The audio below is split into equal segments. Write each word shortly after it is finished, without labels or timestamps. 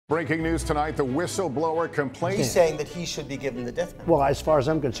Breaking news tonight, the whistleblower complains. He's saying that he should be given the death penalty. Well, as far as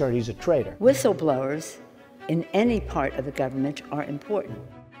I'm concerned, he's a traitor. Whistleblowers in any part of the government are important.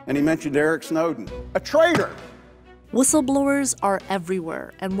 And he mentioned Eric Snowden, a traitor. Whistleblowers are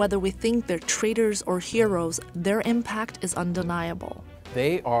everywhere, and whether we think they're traitors or heroes, their impact is undeniable.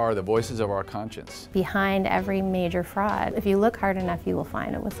 They are the voices of our conscience. Behind every major fraud, if you look hard enough, you will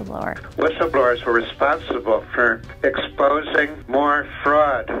find a whistleblower. Whistleblowers were responsible for exposing more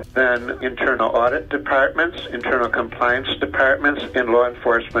fraud than internal audit departments, internal compliance departments, and law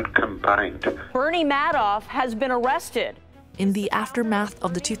enforcement combined. Bernie Madoff has been arrested. In the aftermath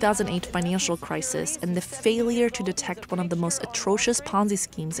of the 2008 financial crisis and the failure to detect one of the most atrocious Ponzi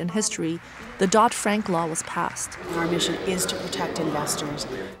schemes in history, the Dodd-Frank law was passed. Our mission is to protect investors.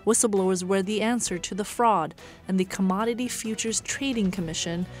 Whistleblowers were the answer to the fraud, and the Commodity Futures Trading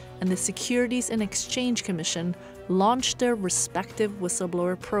Commission and the Securities and Exchange Commission launched their respective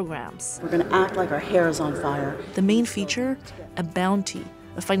whistleblower programs. We're going to act like our hair is on fire. The main feature? A bounty.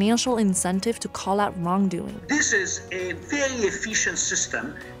 A financial incentive to call out wrongdoing. This is a very efficient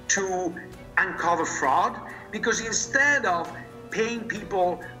system to uncover fraud, because instead of paying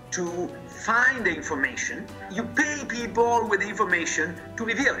people to find the information, you pay people with information to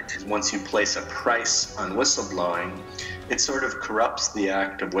reveal it. Once you place a price on whistleblowing, it sort of corrupts the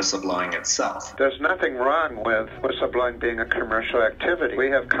act of whistleblowing itself. There's nothing wrong with whistleblowing being a commercial activity. We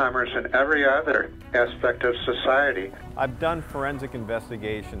have commerce in every other aspect of society. I've done forensic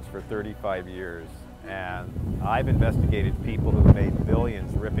investigations for 35 years, and I've investigated people who made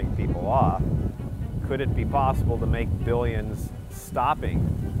billions ripping people off. Could it be possible to make billions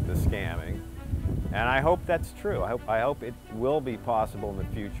stopping the scamming? And I hope that's true. I hope it will be possible in the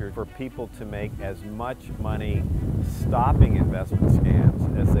future for people to make as much money stopping investment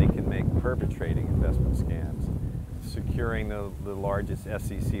scams as they can make perpetrating investment scams. Securing the largest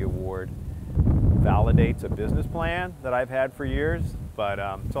SEC award validates a business plan that I've had for years, but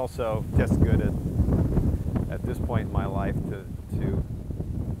it's also just good at this point in my life to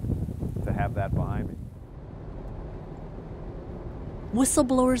have that behind me.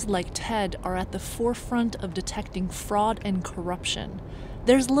 Whistleblowers like Ted are at the forefront of detecting fraud and corruption.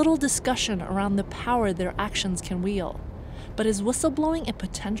 There's little discussion around the power their actions can wield. But is whistleblowing a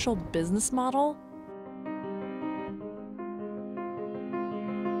potential business model?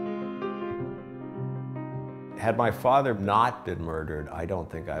 Had my father not been murdered, I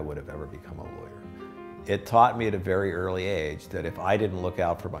don't think I would have ever become a lawyer. It taught me at a very early age that if I didn't look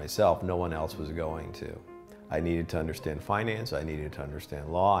out for myself, no one else was going to. I needed to understand finance, I needed to understand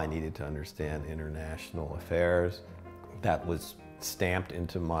law, I needed to understand international affairs. That was stamped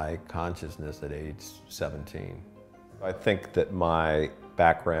into my consciousness at age 17. I think that my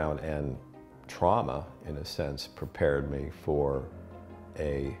background and trauma, in a sense, prepared me for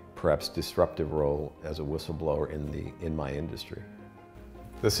a perhaps disruptive role as a whistleblower in my industry.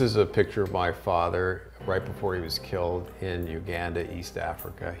 This is a picture of my father right before he was killed in Uganda, East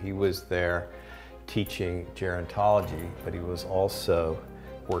Africa. He was there teaching gerontology, but he was also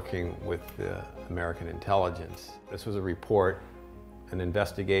working with the American intelligence. This was a report, an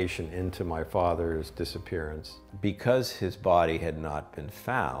investigation into my father's disappearance. Because his body had not been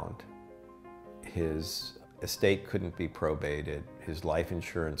found, his estate couldn't be probated, his life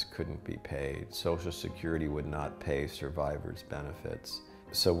insurance couldn't be paid, Social Security would not pay survivors' benefits.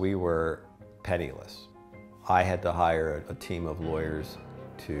 So we were penniless. I had to hire a team of lawyers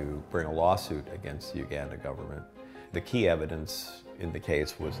to bring a lawsuit against the Uganda government. The key evidence in the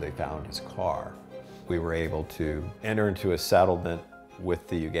case was they found his car. We were able to enter into a settlement with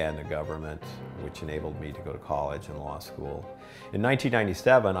the Uganda government, which enabled me to go to college and law school. In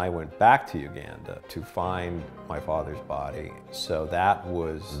 1997, I went back to Uganda to find my father's body. So that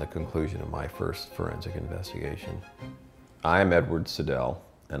was the conclusion of my first forensic investigation. I'm Edward Siedle,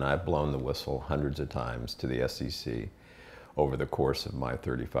 and I've blown the whistle hundreds of times to the SEC over the course of my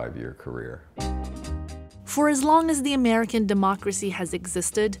 35-year career. For as long as the American democracy has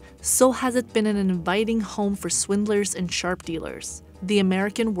existed, so has it been an inviting home for swindlers and sharp dealers. The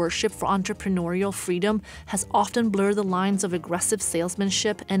American worship for entrepreneurial freedom has often blurred the lines of aggressive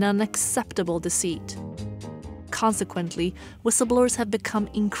salesmanship and unacceptable deceit. Consequently, whistleblowers have become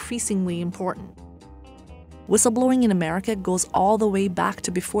increasingly important. Whistleblowing in America goes all the way back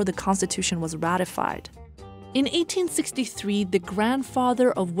to before the Constitution was ratified. In 1863, the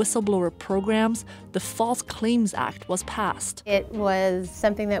grandfather of whistleblower programs, the False Claims Act, was passed. It was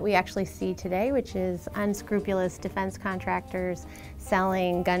something that we actually see today, which is unscrupulous defense contractors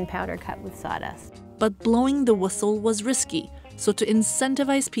selling gunpowder cut with sawdust. But blowing the whistle was risky, so to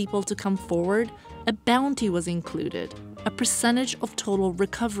incentivize people to come forward, a bounty was included. a percentage of total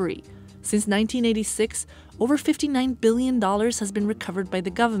recovery. Since 1986, over $59 billion has been recovered by the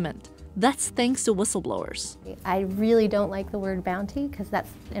government. That's thanks to whistleblowers. I really don't like the word bounty because that's,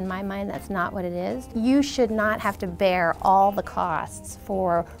 in my mind, that's not what it is. You should not have to bear all the costs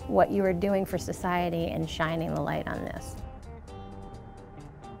for what you are doing for society and shining the light on this.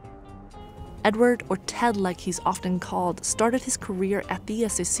 Edward, or Ted like he's often called, started his career at the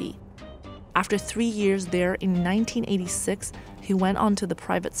SEC. After 3 years there in 1986, he went on to the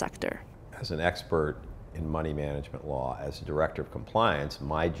private sector. As an expert in money management law, as director of compliance,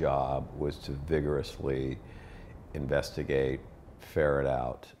 my job was to vigorously investigate, ferret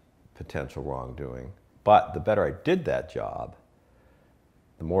out potential wrongdoing. But the better I did that job,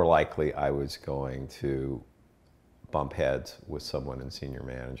 the more likely I was going to bump heads with someone in senior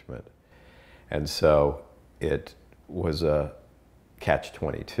management. And so it was a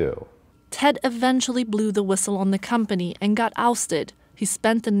catch-22. Ted eventually blew the whistle on the company and got ousted. He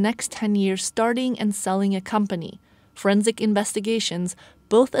spent the next 10 years starting and selling a company. Forensic investigations,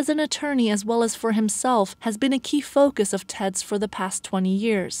 both as an attorney as well as for himself, has been a key focus of Ted's for the past 20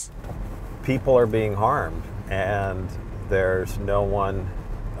 years. People are being harmed, and there's no one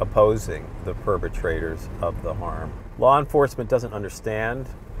opposing the perpetrators of the harm. Law enforcement doesn't understand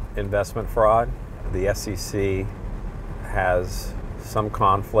investment fraud. The SEC has some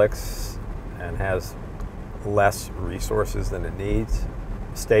conflicts and has less resources than it needs.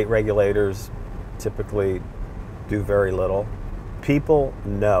 State regulators typically do very little. People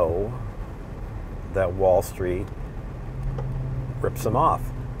know that Wall Street rips them off.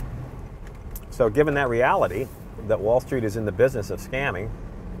 So given that reality, that Wall Street is in the business of scamming,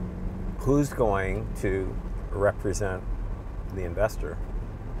 who's going to represent the investor?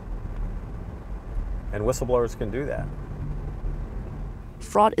 And whistleblowers can do that.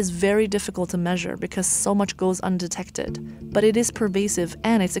 Fraud is very difficult to measure because so much goes undetected, but it is pervasive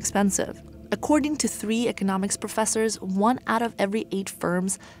and it's expensive. According to 3 economics professors, 1 out of every 8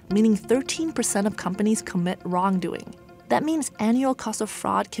 firms, meaning 13% of companies, commit wrongdoing. That means annual cost of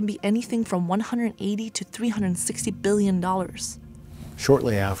fraud can be anything from $180 to $360 billion.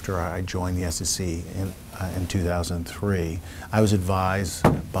 Shortly after I joined the SEC in 2003, I was advised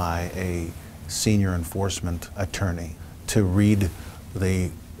by a senior enforcement attorney to read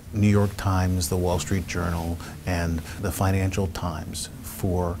the New York Times, the Wall Street Journal, and the Financial Times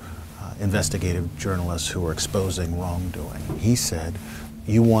for investigative journalists who are exposing wrongdoing. He said,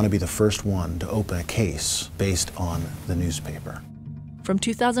 you want to be the first one to open a case based on the newspaper. From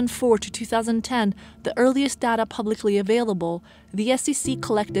 2004 to 2010, the earliest data publicly available, the SEC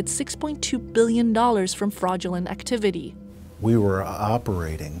collected $6.2 billion from fraudulent activity. We were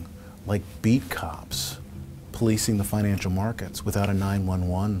operating like beat cops, policing the financial markets without a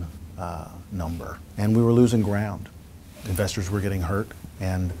 911 number. And we were losing ground. Investors were getting hurt,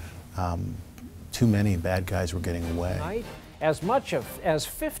 and too many bad guys were getting away. As much as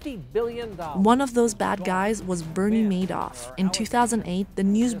 $50 billion. One of those bad guys was Bernie Madoff. In 2008, the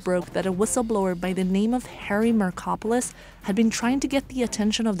news broke that a whistleblower by the name of Harry Markopoulos had been trying to get the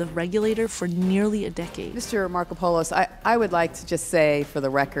attention of the regulator for nearly a decade. Mr. Markopoulos, I would like to just say for the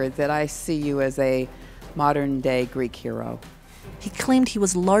record that I see you as a modern-day Greek hero. He claimed he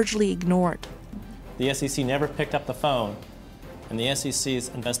was largely ignored. The SEC never picked up the phone, and the SEC's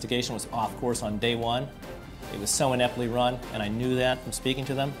investigation was off course on day 1. It was so ineptly run, and I knew that from speaking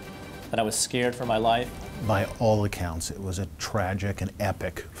to them, that I was scared for my life. By all accounts, it was a tragic and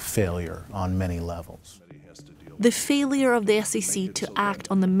epic failure on many levels. The failure of the SEC to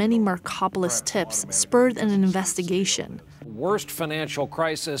act on the many Markopoulos tips spurred an investigation. Worst financial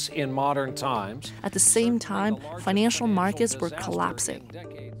crisis in modern times. At the same time, financial markets were collapsing.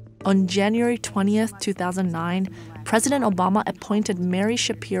 On January 20th, 2009, President Obama appointed Mary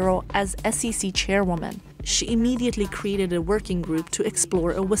Shapiro as SEC chairwoman. She immediately created a working group to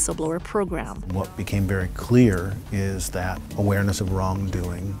explore a whistleblower program. What became very clear is that awareness of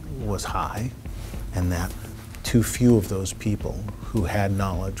wrongdoing was high, and that too few of those people who had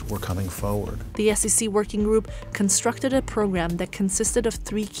knowledge were coming forward. The SEC working group constructed a program that consisted of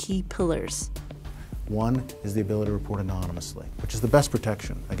 3 key pillars. One is the ability to report anonymously, which is the best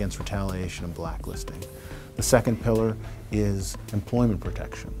protection against retaliation and blacklisting. The second pillar is employment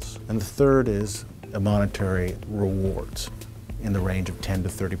protections. And the third is monetary rewards in the range of 10 to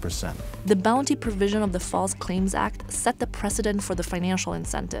 30%. The bounty provision of the False Claims Act set the precedent for the financial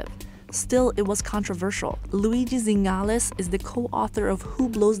incentive. Still, it was controversial. Luigi Zingales is the co-author of Who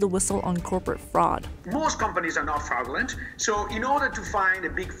Blows the Whistle on Corporate Fraud. Most companies are not fraudulent, so in order to find a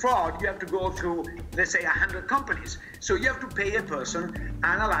big fraud, you have to go through, let's say, 100 companies. So you have to pay a person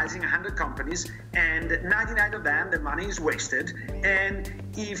analyzing 100 companies, and 99 of them, the money is wasted. And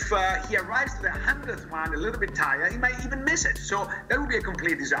if he arrives to the 100th one a little bit tired, he might even miss it. So that would be a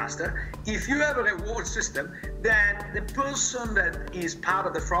complete disaster. If you have a reward system, then the person that is part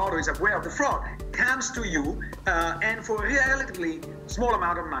of the fraud or is aware of the fraud comes to you and for a relatively small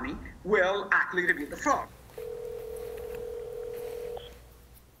amount of money will actually reveal the fraud.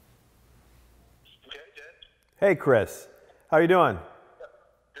 Hey, Chris. How are you doing?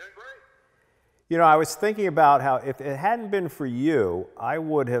 Doing great. You know, I was thinking about how if it hadn't been for you, I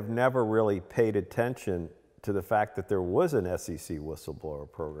would have never really paid attention to the fact that there was an SEC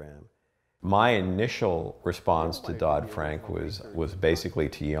whistleblower program. My initial response to Dodd-Frank was basically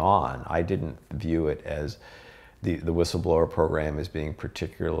to yawn. I didn't view it as the whistleblower program as being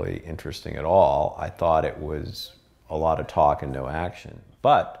particularly interesting at all. I thought it was a lot of talk and no action.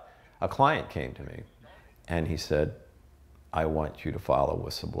 But a client came to me and he said, I want you to file a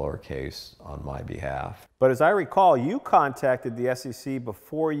whistleblower case on my behalf. But as I recall, you contacted the SEC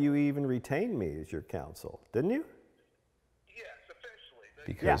before you even retained me as your counsel, didn't you? Yes, officially.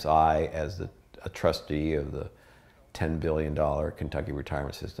 Because I, as a trustee of the $10 billion Kentucky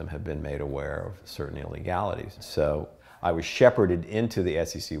retirement system, have been made aware of certain illegalities. So I was shepherded into the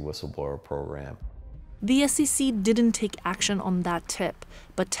SEC whistleblower program. The SEC didn't take action on that tip,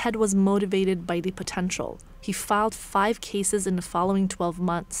 but Ted was motivated by the potential. He filed 5 cases in the following 12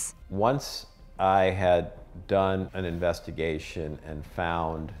 months. Once I had done an investigation and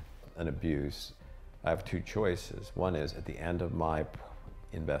found an abuse, I have 2 choices. One is at the end of my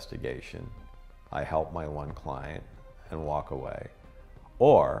investigation, I help my one client and walk away,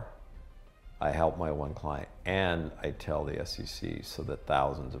 or I help my one client and I tell the SEC so that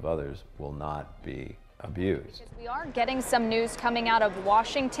thousands of others will not be abused. We are getting some news coming out of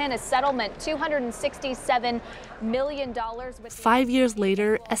Washington, a settlement, $267 million. 5 years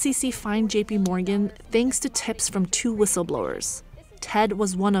later, SEC fined JP Morgan thanks to tips from 2 whistleblowers. Ted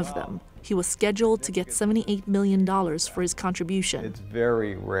was one of them. He was scheduled to get $78 million for his contribution. It's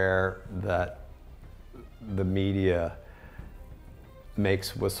very rare that the media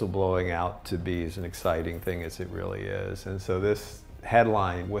makes whistleblowing out to be as an exciting thing as it really is. And so this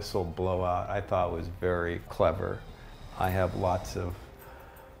headline, whistleblower, I thought was very clever. I have lots of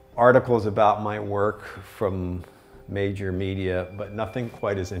articles about my work from major media, but nothing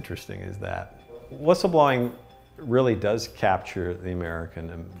quite as interesting as that. Whistleblowing really does capture the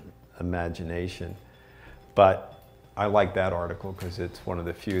American imagination, but I like that article because it's one of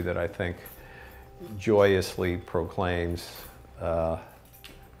the few that I think joyously proclaims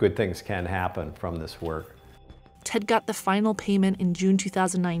good things can happen from this work. Ted got the final payment in June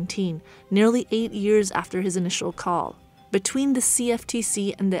 2019, nearly 8 years after his initial call. Between the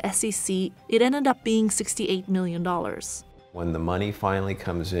CFTC and the SEC, it ended up being $68 million. When the money finally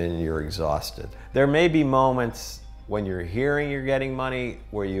comes in, you're exhausted. There may be moments when you're hearing you're getting money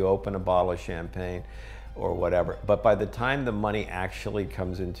where you open a bottle of champagne or whatever, but by the time the money actually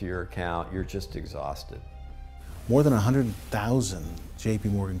comes into your account, you're just exhausted. More than 100,000 JP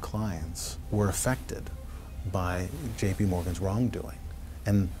Morgan clients were affected by JP Morgan's wrongdoing.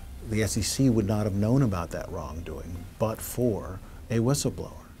 And the SEC would not have known about that wrongdoing but for a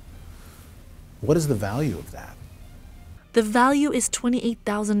whistleblower. What is the value of that? The value is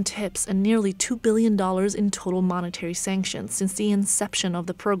 28,000 tips and nearly $2 billion in total monetary sanctions since the inception of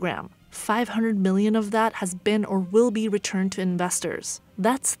the program. 500 million of that has been or will be returned to investors.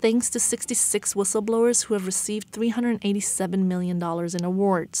 That's thanks to 66 whistleblowers who have received $387 million in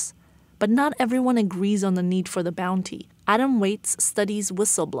awards. But not everyone agrees on the need for the bounty. Adam Waits studies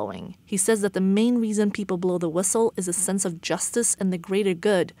whistleblowing. He says that the main reason people blow the whistle is a sense of justice and the greater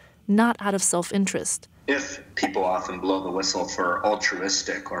good, not out of self-interest. If people often blow the whistle for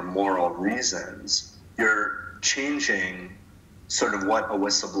altruistic or moral reasons, you're changing sort of what a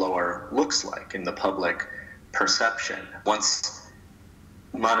whistleblower looks like in the public perception. Once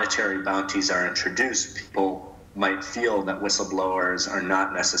monetary bounties are introduced, people might feel that whistleblowers are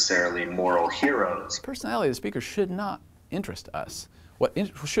not necessarily moral heroes. Personality of the speaker should not interest us. What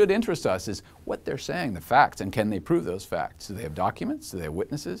should interest us is what they're saying, the facts, and can they prove those facts? Do they have documents? Do they have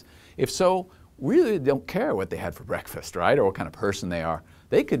witnesses? If so, we really don't care what they had for breakfast, right, or what kind of person they are.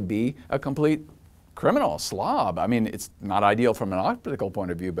 They could be a complete criminal, slob. I mean, it's not ideal from an optical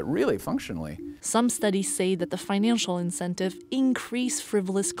point of view, but really functionally. Some studies say that the financial incentive increase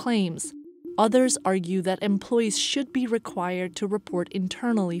frivolous claims. Others argue that employees should be required to report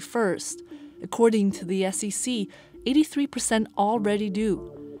internally first. According to the SEC, 83% already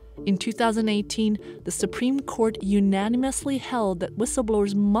do. In 2018, the Supreme Court unanimously held that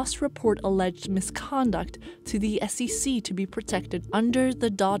whistleblowers must report alleged misconduct to the SEC to be protected under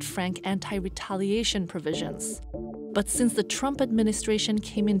the Dodd-Frank anti-retaliation provisions. But since the Trump administration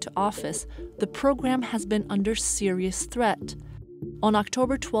came into office, the program has been under serious threat. On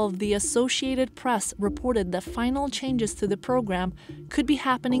October 12, the Associated Press reported that final changes to the program could be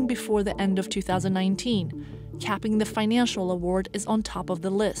happening before the end of 2019. Capping the financial award is on top of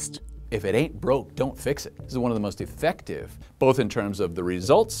the list. If it ain't broke, don't fix it. This is one of the most effective, both in terms of the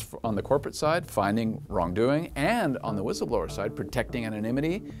results on the corporate side, finding wrongdoing, and on the whistleblower side, protecting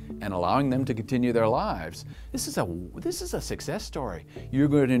anonymity and allowing them to continue their lives. This is a success story. You're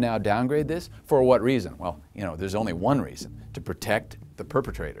going to now downgrade this for what reason? Well, you know, there's only one reason: to protect the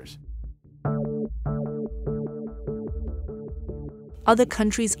perpetrators. Other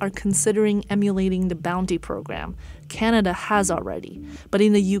countries are considering emulating the bounty program. Canada has already, but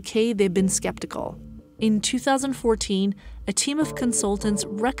in the UK they've been skeptical. In 2014, a team of consultants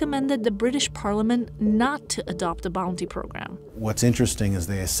recommended the British Parliament not to adopt a bounty program. What's interesting is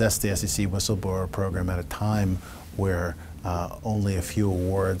they assessed the SEC whistleblower program at a time where only a few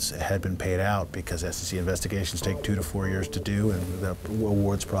awards had been paid out, because SEC investigations take 2 to 4 years to do, and the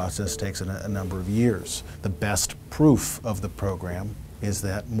awards process takes a number of years. The best proof of the program is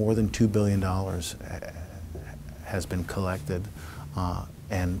that more than $2 billion has been collected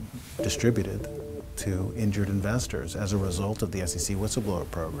and distributed to injured investors as a result of the SEC whistleblower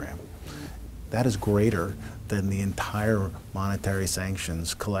program. That is greater than the entire monetary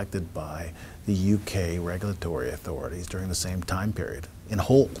sanctions collected by the UK regulatory authorities during the same time period, in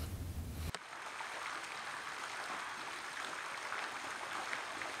whole.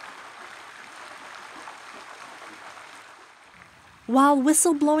 While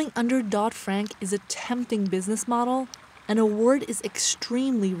whistleblowing under Dodd-Frank is a tempting business model, an award is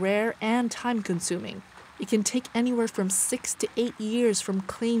extremely rare and time-consuming. It can take anywhere from 6 to 8 years from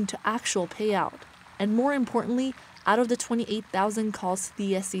claim to actual payout. And more importantly, out of the 28,000 calls to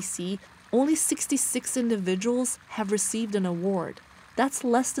the SEC, only 66 individuals have received an award. That's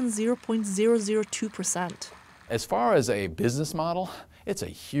less than 0.002%. As far as a business model, it's a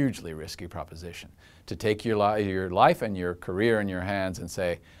hugely risky proposition to take your life and your career in your hands and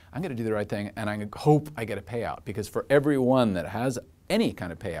say, I'm going to do the right thing and I hope I get a payout. Because for every one that has any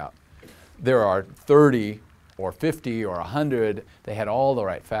kind of payout, there are 30 or 50 or 100, they had all the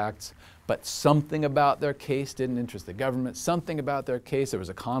right facts, but something about their case didn't interest the government, something about their case, there was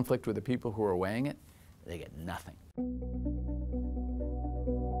a conflict with the people who were weighing it, they get nothing.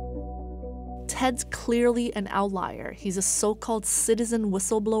 Ted's clearly an outlier. He's a so-called citizen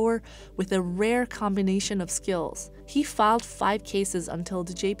whistleblower with a rare combination of skills. He filed 5 cases until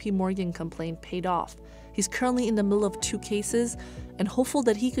the JP Morgan complaint paid off. He's currently in the middle of 2 cases and hopeful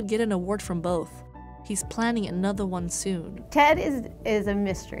that he could get an award from both. He's planning another one soon. Ted is a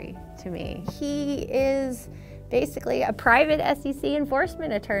mystery to me. He is basically a private SEC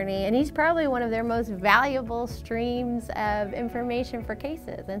enforcement attorney, and he's probably one of their most valuable streams of information for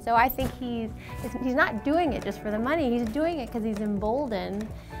cases. And so I think he's not doing it just for the money, he's doing it because he's emboldened,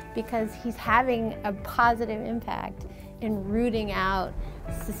 because he's having a positive impact in rooting out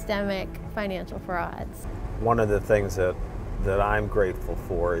systemic financial frauds. One of the things that I'm grateful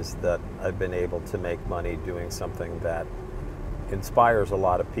for is that I've been able to make money doing something that inspires a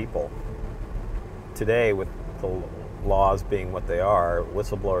lot of people. Today, with the laws being what they are,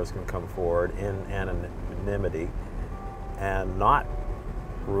 whistleblowers can come forward in anonymity and not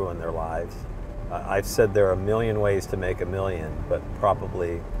ruin their lives. I've said there are a million ways to make a million, but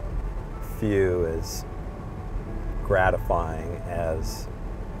probably few as gratifying as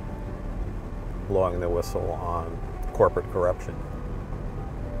blowing the whistle on corporate corruption.